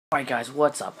Alright guys,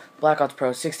 what's up? Black Ops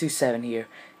Pro 627 here,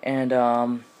 and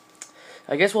I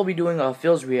guess we'll be doing a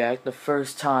Phil's React the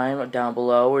first time. Down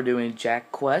below we're doing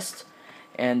JACKQUEST,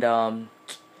 and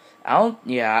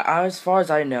as far as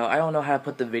I know, I don't know how to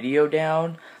put the video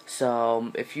down,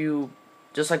 so if you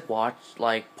just watch,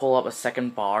 pull up a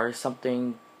second bar or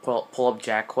something, pull up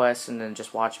JACKQUEST and then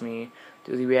just watch me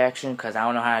do the reaction, because I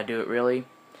don't know how to do it really,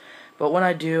 but when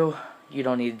I do, you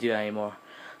don't need to do that anymore.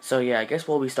 So yeah, I guess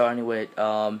we'll be starting with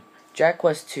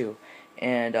JACKQUEST 2,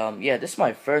 and yeah, this is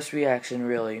my first reaction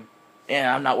really, and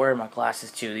I'm not wearing my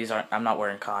glasses too. I'm not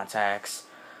wearing contacts.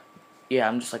 Yeah,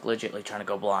 I'm just legitimately trying to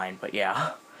go blind, but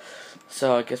yeah.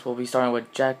 So I guess we'll be starting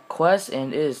with JACKQUEST,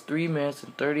 and it is 3 minutes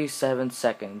and 37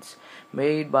 seconds,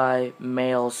 made by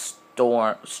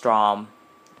Maelstrom.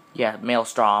 Yeah,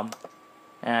 Maelstrom,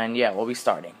 and yeah, we'll be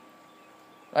starting.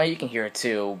 You can hear it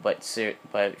too, but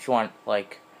if you want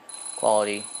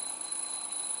quality.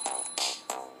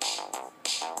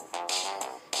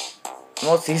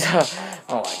 Most of these,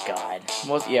 oh my god,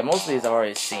 most of these I've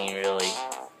already seen really.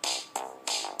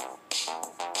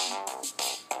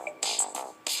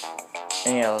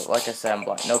 And yeah, like I said, I'm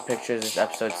blind. No pictures this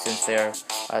episode since they're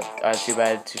too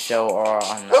bad to show or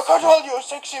on. Look at all your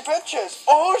sexy pictures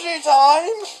all the time.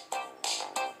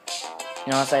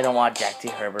 You know, honestly, I don't watch Jack T.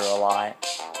 Herbert a lot,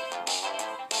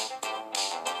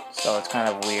 so it's kind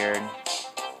of weird.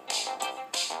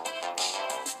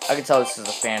 I can tell this is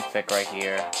a fanfic right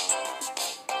here.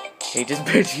 He just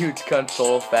bitch you to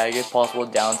control faggot, possible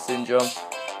Down syndrome.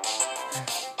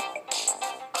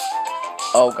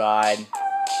 Oh god.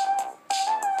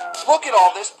 Look at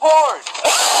all this porn.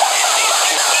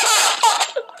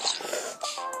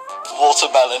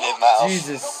 Watermelon in mouth.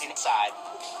 Jesus. Inside.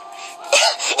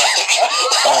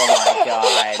 Oh my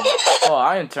god. Oh,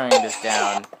 I am turning this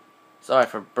down. Sorry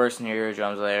for bursting your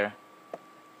eardrums there.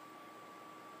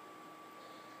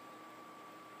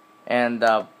 And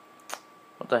what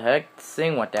the heck? The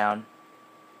thing went down.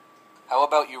 How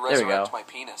about you There we go. resurrect my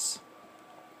penis?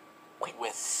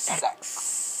 With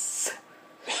sex.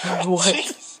 What?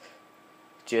 Jeez.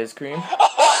 Jizz cream?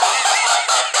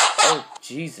 Oh,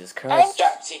 Jesus Christ. I'm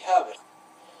Jack T. Herbert.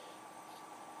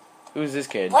 Who's this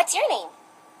kid? What's your name?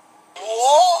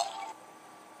 What?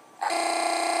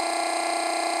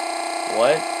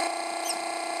 What?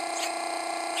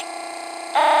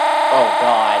 Oh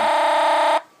god.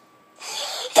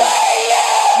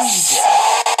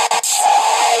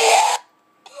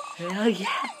 Hell yeah.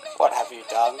 What have you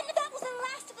done? That was the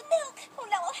last of the milk. Oh,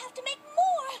 now I'll have to make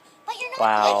more. But you're not.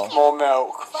 Wow. Make more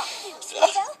milk. Fuck you,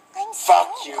 Caesar. I'm Fuck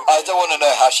so you. I don't want to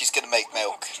know how she's going to make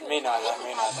milk. Me neither.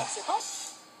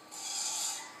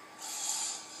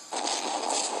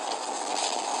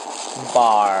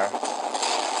 Bar.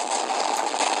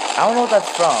 I don't know what that's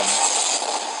from.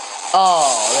 Oh,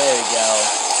 there we go.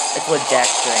 It's what Jack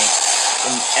drinks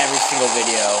in every single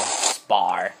video.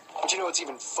 Bar. Do you know what's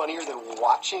even funnier than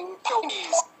watching? I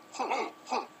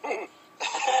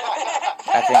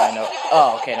think I know.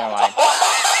 Oh, okay, never mind.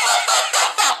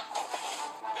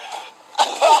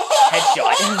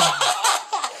 Headshot.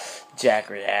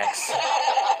 Jack reacts.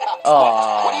 What are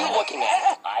Oh. you looking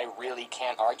at? I really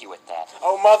can't argue with that.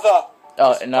 Oh, mother.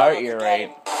 Oh, in our ear rape.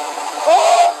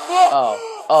 Oh.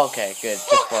 Okay, good.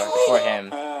 Just for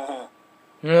him.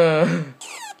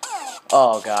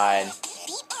 Oh god.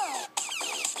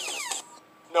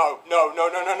 No.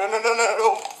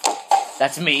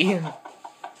 That's me.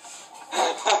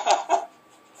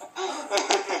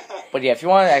 But yeah, if you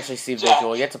want to actually see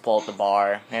visual, you have to pull up the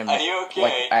bar and Are you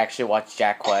okay? actually watch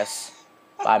JACKQUEST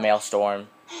by Maelstrom.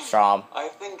 I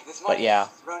think this But yeah.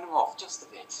 throw him off just a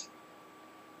bit.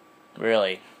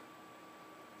 Really.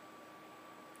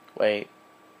 Wait.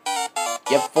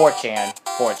 Yep, 4chan.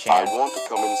 4chan. I want to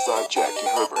come inside Jackie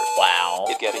Herbert. Wow.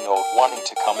 It's getting old wanting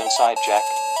to come inside Jack.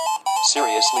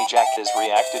 Seriously, Jack has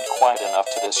reacted quite enough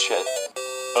to this shit.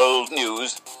 Old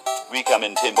news. We come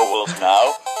in Timberwolves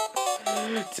now.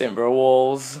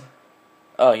 Timberwolves.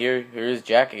 Oh, here's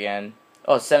Jack again.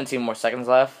 Oh, 17 more seconds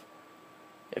left.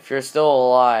 If you're still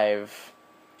alive.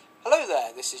 Hello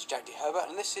there, this is Jack T. Herbert,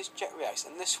 and this is Jack Reacts,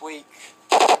 and this week...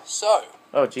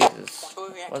 Oh, Jesus. what are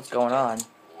we reacting What's to going today? on?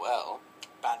 Well,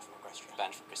 banned from Equestria.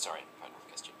 Banned from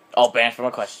question. Oh, banned from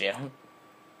Equestria.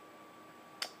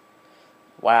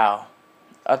 Wow.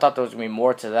 I thought there was going to be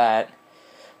more to that.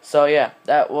 So, yeah,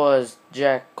 that was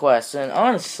JACKQUEST, and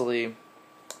honestly,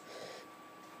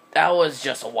 that was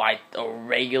just a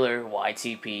regular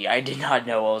YTP. I did not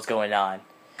know what was going on.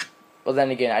 But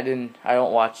then again, I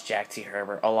don't watch Jack T.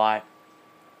 Herbert a lot.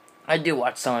 I do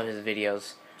watch some of his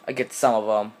videos. I get some of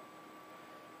them.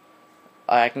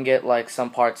 I can get some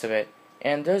parts of it.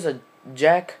 And there's a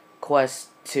JACKQUEST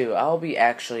 2. I'll be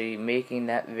actually making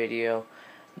that video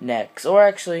next. Or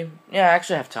actually, yeah, I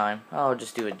actually have time. I'll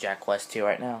just do a JACKQuEST 2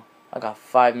 right now. I got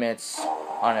 5 minutes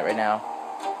on it right now.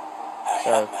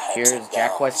 So here's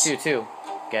JACKQuEST 2 too.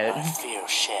 Get it?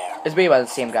 It's made by the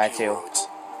same guy too.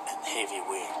 And heavy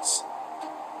winds.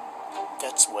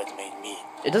 That's what made me.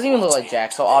 It doesn't even look like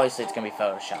Jack, so obviously it's gonna be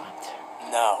photoshopped.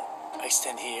 Now I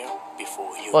stand here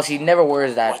before you. Plus, he never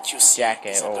wears that What you see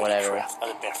jacket is a or body whatever. craft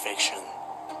at perfection.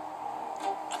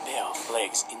 A pair of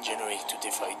legs engineered to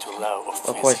defy the law of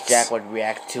Of course, physics. Jack would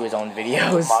react to his own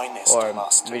videos or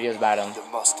videos about him. The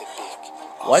most epic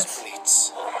of What?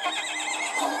 splits.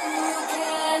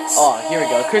 Oh, here we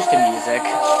go, Christian music.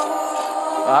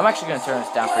 I'm actually gonna turn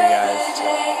this down for you guys.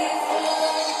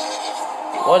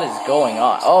 What is going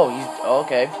on? Oh, he's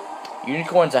okay.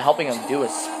 Unicorns are helping him do a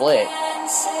split.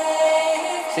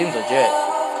 Seems legit.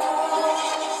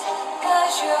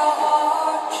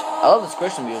 I love this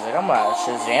Christian music. I'm gonna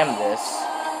Shazam this.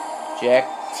 Jack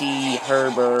T.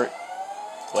 Herbert.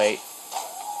 Wait.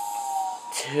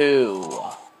 2.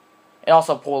 And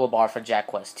also pull the bar for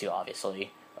JACKQuEST 2,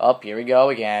 obviously. Up, here we go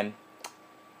again.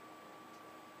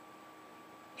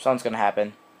 Something's gonna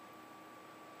happen.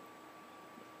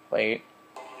 Wait.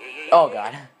 Oh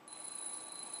god.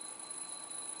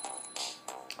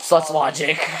 Sluts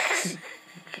logic.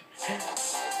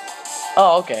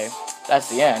 Oh, okay. That's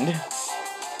the end.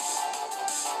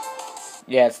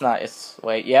 Yeah, it's not. It's.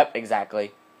 Wait, yep,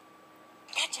 exactly.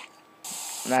 Gotcha.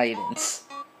 No, you didn't.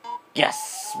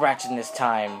 Yes! Ratchetness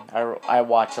time. I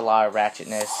watch a lot of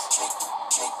ratchetness.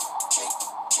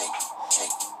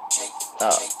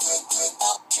 Oh.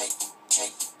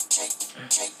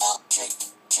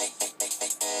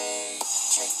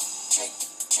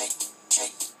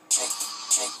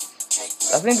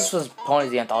 I think this was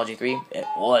Ponies the Anthology 3. It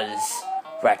was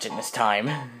Ratchetness time.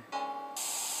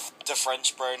 The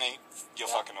French brony, you're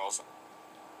fucking awesome.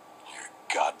 You're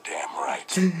goddamn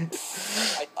right.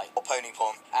 I like pony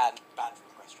porn and banned from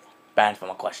Equestria. Banned from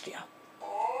Equestria.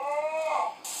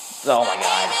 Oh my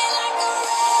god.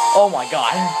 Oh my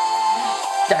god.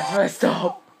 That's messed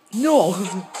up. No.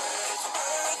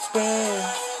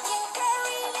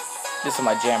 This is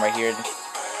my jam right here.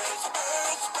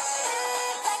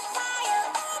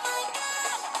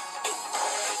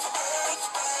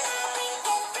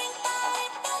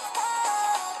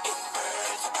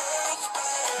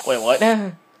 Wait, what?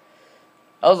 I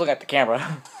was looking at the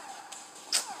camera.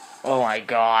 Oh my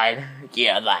god.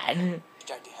 Yeah, that.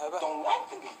 Jack D. Herbert.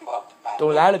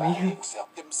 Don't lie to me.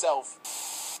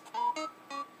 Himself.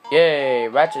 Yay,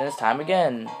 Ratchet this time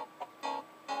again.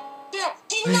 Yeah,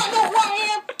 do you not know who I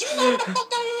am? Do you know who the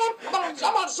fuck I am? I'm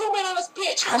gonna zoom in on this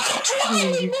bitch. I'm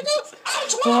 20, nigga.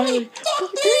 I'm 20.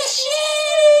 Fuck this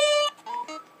shit.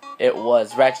 It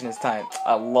was Ratchet this time.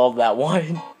 I love that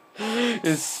one.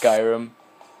 It's Skyrim.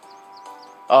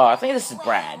 Oh, I think this is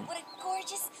Brad. What a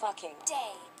gorgeous fucking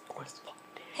day.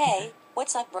 Hey,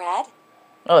 what's up, Brad?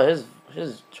 Oh,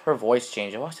 her voice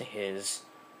changed. I want to say his.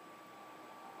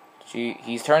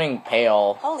 He's turning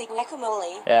pale. Holy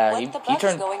guacamole. Yeah, what he the fuck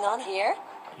turned. is going on here?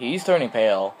 He's turning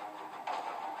pale.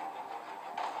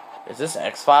 Is this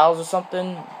X-Files or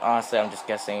something? Honestly, I'm just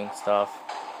guessing stuff.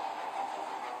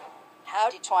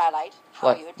 Howdy, Twilight. How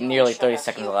are you Like, doing, nearly 30 sugar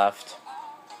seconds cube? left.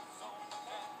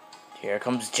 Here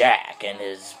comes Jack and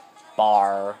his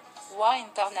bar. Why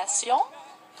Internation?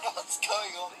 What's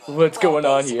going on here? What's going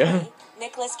on basically, here?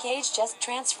 Nicolas Cage just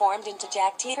transformed into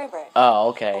Jack T. Herbert. Oh,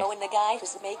 okay. Oh, and the guy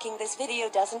who's making this video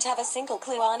doesn't have a single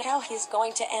clue on how he's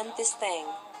going to end this thing.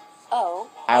 Oh,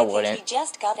 I think wouldn't. he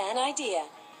just got an idea.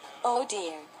 Oh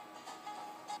dear.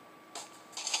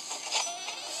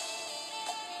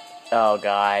 Oh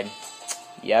god.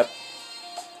 Yep.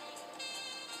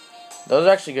 Those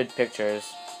are actually good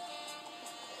pictures.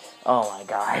 Oh my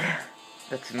god.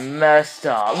 That's messed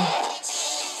up.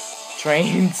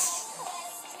 Trains.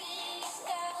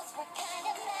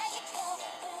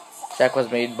 Jack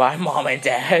was made by mom and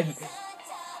dad.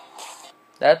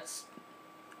 That's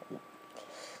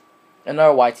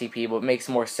another YTP, but makes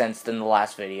more sense than the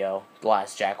last video. The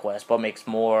last JACKQuEST, but makes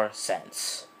more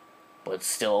sense. But it's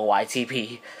still a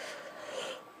YTP.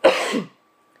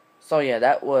 So yeah,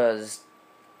 that was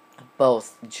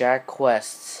both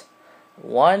JACKQuEST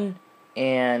 1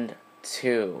 and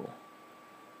 2.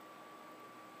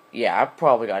 Yeah, I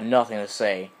probably got nothing to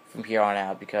say from here on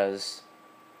out because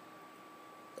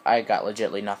I got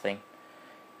legitly nothing.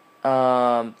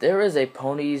 There is a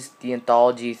Ponies the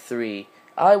Anthology 3.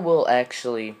 I will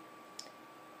actually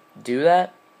do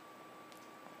that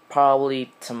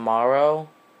probably tomorrow.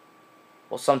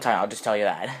 Well, sometime, I'll just tell you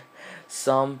that.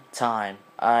 Sometime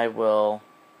I will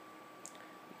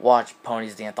watch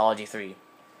Ponies the Anthology 3.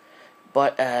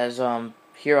 But as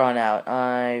here on out,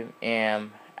 I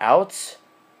am out.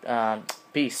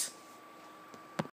 Peace.